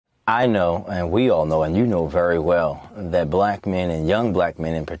I know, and we all know, and you know very well, that black men and young black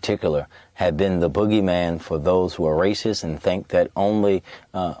men in particular have been the boogeyman for those who are racist and think that only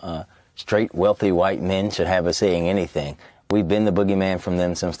straight, wealthy white men should have a say in anything. We've been the boogeyman from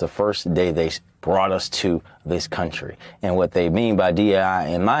them since the first day they brought us to this country. And what they mean by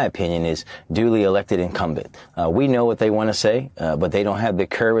DEI, in my opinion, is duly elected incumbent. We know what they want to say, but they don't have the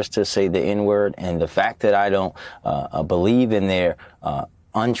courage to say the N-word. And the fact that I don't believe in their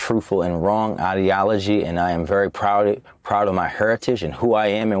untruthful and wrong ideology, and I am very proud of my heritage and who I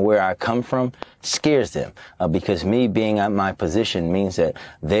am and where I come from, scares them, because me being at my position means that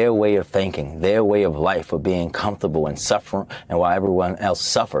their way of thinking, their way of life of being comfortable and suffering, and while everyone else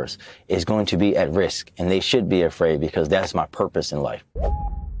suffers, is going to be at risk, and they should be afraid, because that's my purpose in life.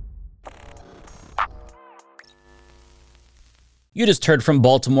 You just heard from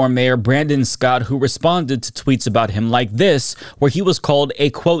Baltimore Mayor Brandon Scott, who responded to tweets about him like this, where he was called a,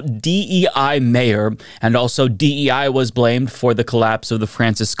 quote, DEI mayor, and also DEI was blamed for the collapse of the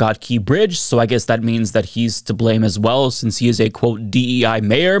Francis Scott Key Bridge, so I guess that means that he's to blame as well, since he is a, quote, DEI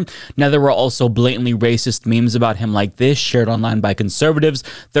mayor. Now, there were also blatantly racist memes about him like this, shared online by conservatives,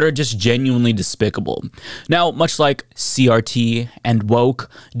 that are just genuinely despicable. Now, much like CRT and woke,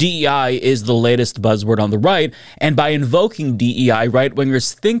 DEI is the latest buzzword on the right, and by invoking DEI,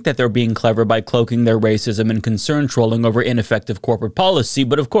 right-wingers think that they're being clever by cloaking their racism and concern trolling over ineffective corporate policy,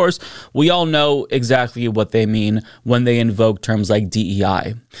 but of course, we all know exactly what they mean when they invoke terms like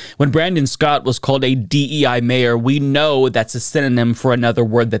DEI. When Brandon Scott was called a DEI mayor, we know that's a synonym for another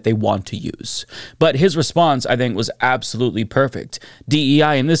word that they want to use. But his response, I think, was absolutely perfect.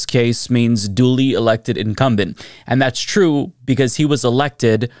 DEI in this case means duly elected incumbent, and that's true because he was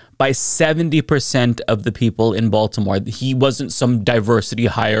elected by 70% of the people in Baltimore. He wasn't some diversity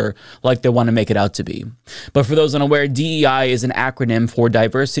hire like they want to make it out to be. But for those unaware, DEI is an acronym for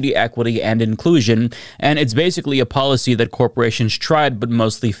diversity, equity, and inclusion, and it's basically a policy that corporations tried but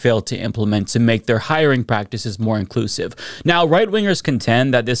mostly failed to implement to make their hiring practices more inclusive. Now, right-wingers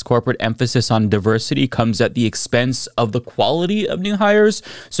contend that this corporate emphasis on diversity comes at the expense of the quality of new hires.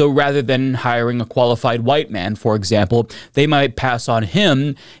 So rather than hiring a qualified white man, for example, they might pass on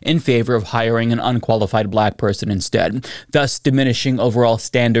him in favor of hiring an unqualified black person instead, thus diminishing overall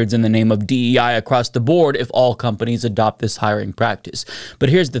standards in the name of DEI across the board if all companies adopt this hiring practice. But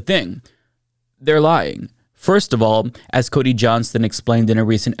here's the thing, they're lying. First of all, as Cody Johnston explained in a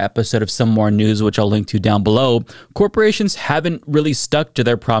recent episode of Some More News, which I'll link to down below, corporations haven't really stuck to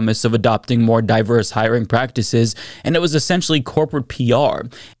their promise of adopting more diverse hiring practices, and it was essentially corporate PR.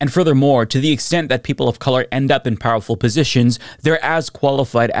 And furthermore, to the extent that people of color end up in powerful positions, they're as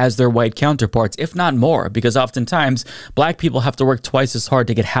qualified as their white counterparts, if not more, because oftentimes black people have to work twice as hard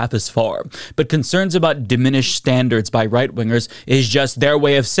to get half as far. But concerns about diminished standards by right-wingers is just their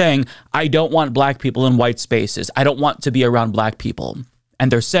way of saying, I don't want black people in white spaces. I don't want to be around black people. And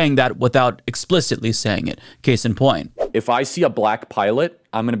they're saying that without explicitly saying it. Case in point. If I see a black pilot,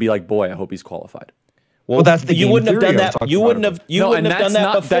 I'm going to be like, boy, I hope he's qualified. Well, that's the you wouldn't have done that. You wouldn't have. You wouldn't have done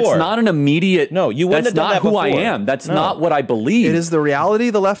that before. That's not an immediate. No, you wouldn't have done that before. That's not who I am. That's not what I believe. It is the reality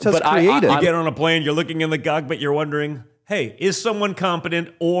the left has created. You get on a plane, you're looking in the cockpit, you're wondering, hey, is someone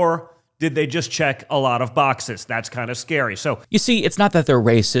competent, or did they just check a lot of boxes? That's kind of scary. So you see, it's not that they're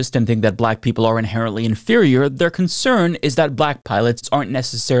racist and think that black people are inherently inferior. Their concern is that black pilots aren't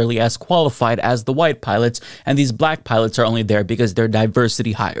necessarily as qualified as the white pilots, and these black pilots are only there because they're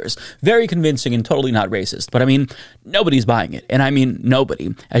diversity hires. Very convincing and totally not racist. But I mean, nobody's buying it. And I mean,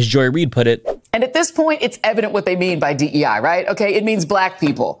 nobody. As Joy Reid put it. And at this point, it's evident what they mean by DEI, right? Okay, it means black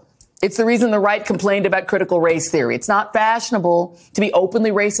people. It's the reason the right complained about critical race theory. It's not fashionable to be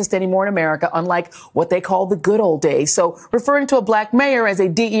openly racist anymore in America, unlike what they call the good old days. So referring to a black mayor as a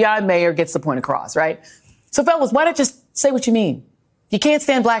DEI mayor gets the point across, right? So fellas, why not just say what you mean? You can't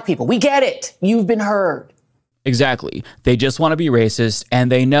stand black people. We get it. You've been heard. Exactly. They just want to be racist,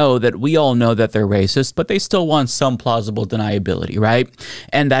 and they know that we all know that they're racist, but they still want some plausible deniability, right?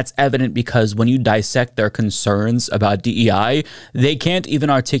 And that's evident because when you dissect their concerns about DEI, they can't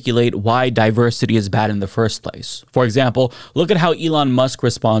even articulate why diversity is bad in the first place. For example, look at how Elon Musk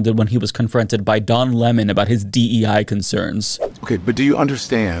responded when he was confronted by Don Lemon about his DEI concerns. Okay, but do you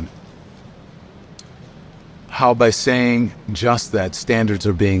understand how by saying just that standards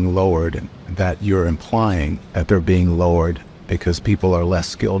are being lowered, that you're implying that they're being lowered because people are less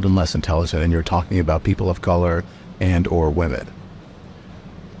skilled and less intelligent, and you're talking about people of color and or women?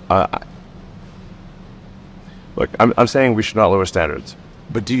 Look, I'm saying we should not lower standards.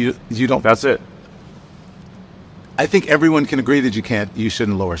 But you don't... That's it. I think everyone can agree that you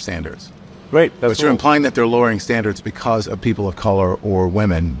shouldn't lower standards. Great. But you're implying that they're lowering standards because of people of color or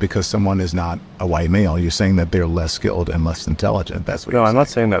women because someone is not a white male. You're saying that they're less skilled and less intelligent. That's what you're saying. No, I'm not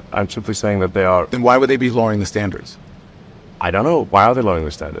saying that. I'm simply saying that they are. Then why would they be lowering the standards? I don't know. Why are they lowering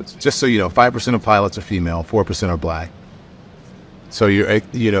the standards? Just so you know, 5% of pilots are female, 4% are black. So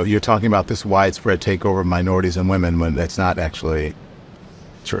you're talking about this widespread takeover of minorities and women when that's not actually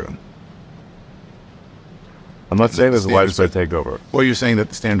true. I'm not saying there's a widespread takeover. Well, you're saying that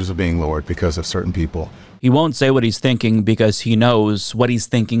the standards are being lowered because of certain people. He won't say what he's thinking because he knows what he's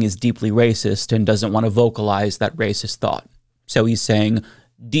thinking is deeply racist and doesn't want to vocalize that racist thought. So he's saying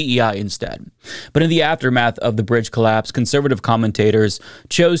DEI instead. But in the aftermath of the bridge collapse, conservative commentators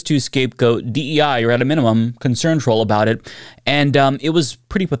chose to scapegoat DEI, or at a minimum, concern troll about it. And it was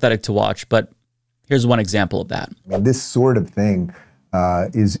pretty pathetic to watch, but here's one example of that. This sort of thing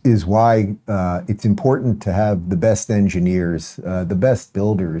is why it's important to have the best engineers, the best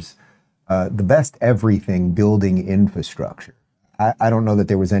builders, the best everything building infrastructure. I don't know that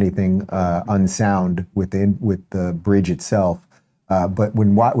there was anything unsound with the bridge itself. But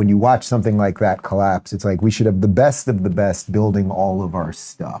when you watch something like that collapse, it's like we should have the best of the best building all of our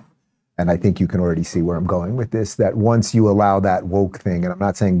stuff. And I think you can already see where I'm going with this, that once you allow that woke thing, and I'm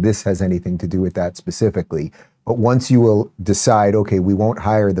not saying this has anything to do with that specifically, but once you will decide, okay, we won't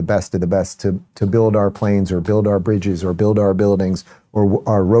hire the best of the best to build our planes or build our bridges or build our buildings or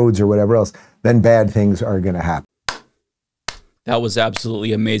our roads or whatever else, then bad things are going to happen. That was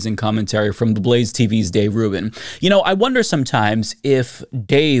absolutely amazing commentary from the Blaze TV's Dave Rubin. You know, I wonder sometimes if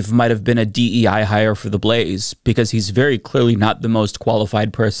Dave might have been a DEI hire for the Blaze, because he's very clearly not the most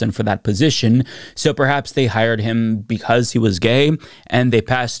qualified person for that position. So perhaps they hired him because he was gay, and they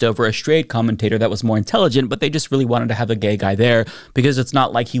passed over a straight commentator that was more intelligent, but they just really wanted to have a gay guy there because it's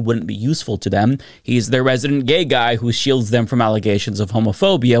not like he wouldn't be useful to them. He's their resident gay guy who shields them from allegations of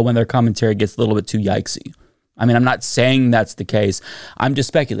homophobia when their commentary gets a little bit too yikesy. I mean, I'm not saying that's the case. I'm just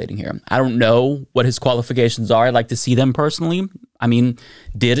speculating here. I don't know what his qualifications are. I'd like to see them personally. I mean,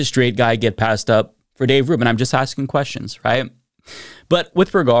 did a straight guy get passed up for Dave Rubin? I'm just asking questions, right? But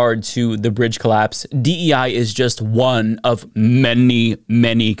with regard to the bridge collapse, DEI is just one of many,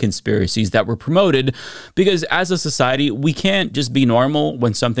 many conspiracies that were promoted because as a society, we can't just be normal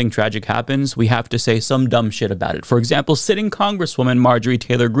when something tragic happens. We have to say some dumb shit about it. For example, sitting Congresswoman Marjorie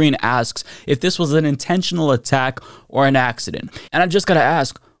Taylor Greene asks if this was an intentional attack or an accident. And I just got to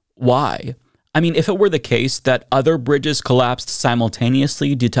ask, why? I mean, if it were the case that other bridges collapsed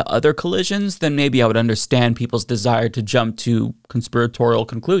simultaneously due to other collisions, then maybe I would understand people's desire to jump to conspiratorial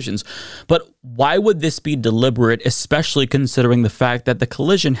conclusions. But why would this be deliberate, especially considering the fact that the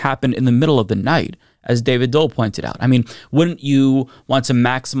collision happened in the middle of the night, as David Dole pointed out? I mean, wouldn't you want to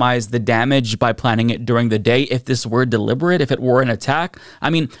maximize the damage by planning it during the day if this were deliberate, if it were an attack? I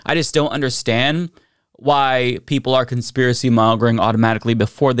mean, I just don't understand why people are conspiracy mongering automatically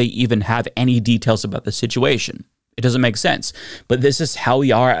before they even have any details about the situation. It doesn't make sense. But this is how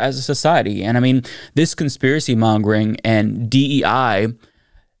we are as a society. And I mean, this conspiracy mongering and DEI,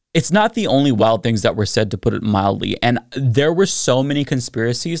 it's not the only wild things that were said, to put it mildly. And there were so many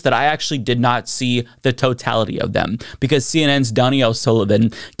conspiracies that I actually did not see the totality of them, because CNN's Donnie O'Sullivan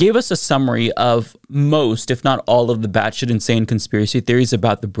gave us a summary of most, if not all, of the batshit insane conspiracy theories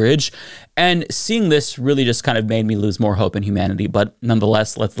about the bridge. And seeing this really just kind of made me lose more hope in humanity. But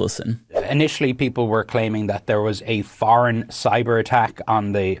nonetheless, let's listen. Initially, people were claiming that there was a foreign cyber attack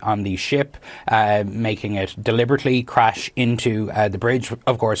on the ship, making it deliberately crash into the bridge,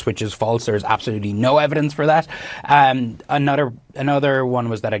 of course, which is false. There's absolutely no evidence for that. Another one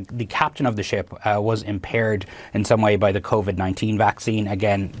was that the captain of the ship was impaired in some way by the COVID-19 vaccine.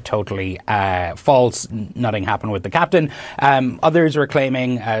 Again, totally false. Nothing happened with the captain. Others were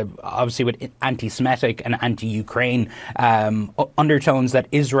claiming, obviously with anti-Semitic and anti-Ukraine undertones, that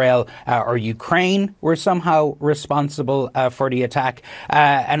Israel or Ukraine were somehow responsible for the attack.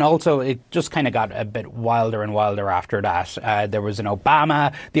 And also it just kind of got a bit wilder and wilder after that. There was an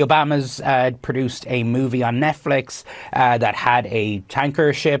Obama. The Obamas produced a movie on Netflix that had a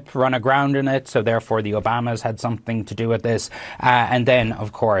tanker ship run aground in it, so therefore the Obamas had something to do with this. And then,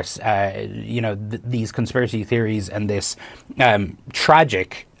 of course, these conspiracy theories and this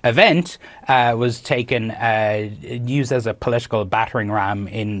tragic event was taken, used as a political battering ram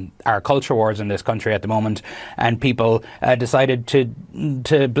in our culture wars in this country at the moment, and people decided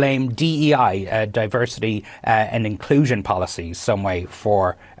to blame DEI, diversity and inclusion policies, some way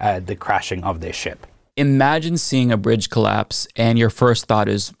for the crashing of this ship. Imagine seeing a bridge collapse and your first thought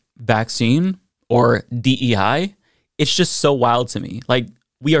is vaccine or DEI. It's just so wild to me. Like,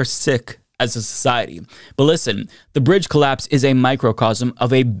 we are sick as a society. But listen, the bridge collapse is a microcosm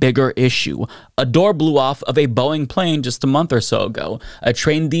of a bigger issue. A door blew off of a Boeing plane just a month or so ago. A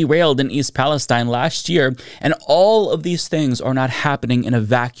train derailed in East Palestine last year. And all of these things are not happening in a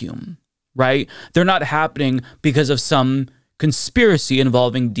vacuum, right? They're not happening because of some conspiracy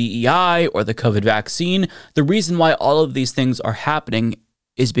involving DEI or the COVID vaccine. The reason why all of these things are happening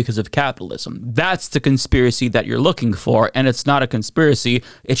is because of capitalism. That's the conspiracy that you're looking for, and it's not a conspiracy,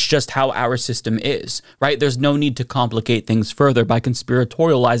 it's just how our system is, right? There's no need to complicate things further by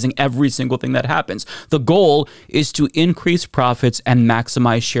conspiratorializing every single thing that happens. The goal is to increase profits and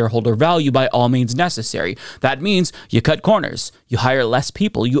maximize shareholder value by all means necessary. That means you cut corners, you hire less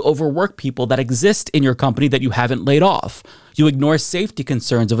people, you overwork people that exist in your company that you haven't laid off. You ignore safety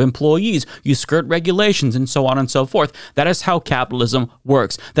concerns of employees, you skirt regulations, and so on and so forth. That is how capitalism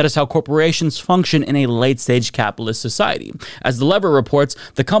works. That is how corporations function in a late-stage capitalist society. As The Lever reports,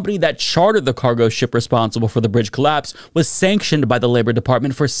 the company that chartered the cargo ship responsible for the bridge collapse was sanctioned by the Labor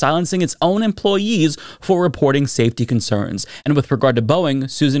Department for silencing its own employees for reporting safety concerns. And with regard to Boeing,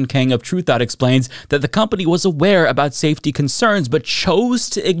 Susan Kang of True Thought explains that the company was aware about safety concerns but chose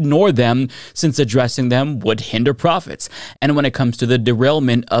to ignore them since addressing them would hinder profits. And when it comes to the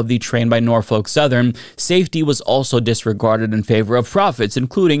derailment of the train by Norfolk Southern, safety was also disregarded in favor of profits,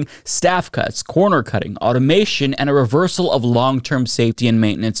 including staff cuts, corner cutting, automation, and a reversal of long-term safety and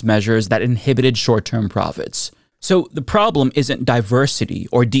maintenance measures that inhibited short-term profits. So the problem isn't diversity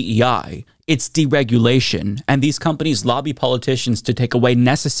or DEI, it's deregulation, and these companies lobby politicians to take away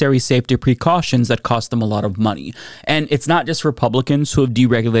necessary safety precautions that cost them a lot of money. And it's not just Republicans who have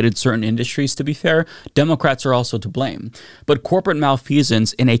deregulated certain industries, to be fair. Democrats are also to blame. But corporate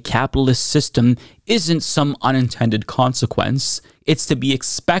malfeasance in a capitalist system isn't some unintended consequence. It's to be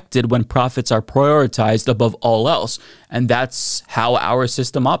expected when profits are prioritized above all else. And that's how our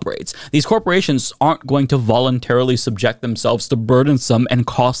system operates. These corporations aren't going to voluntarily subject themselves to burdensome and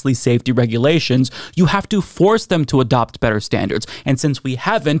costly safety regulations. You have to force them to adopt better standards. And since we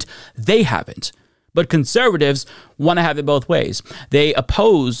haven't, they haven't. But conservatives want to have it both ways. They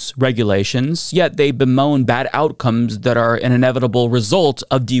oppose regulations, yet they bemoan bad outcomes that are an inevitable result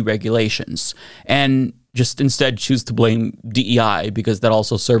of deregulations. And just instead choose to blame DEI because that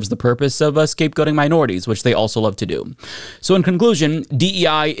also serves the purpose of scapegoating minorities, which they also love to do. So in conclusion,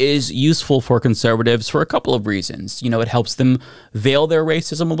 DEI is useful for conservatives for a couple of reasons. You know, it helps them veil their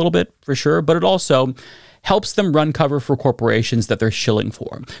racism a little bit, for sure, but it also helps them run cover for corporations that they're shilling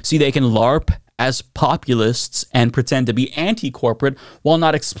for. See, they can LARP as populists and pretend to be anti-corporate while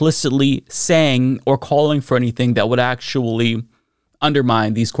not explicitly saying or calling for anything that would actually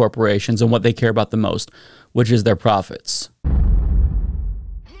undermine these corporations and what they care about the most, which is their profits.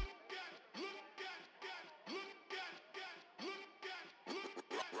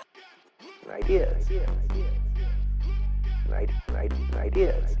 Ideas.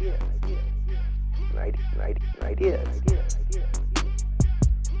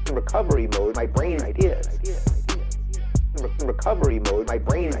 In recovery mode, my brain ideas. In recovery mode, my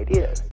brain ideas.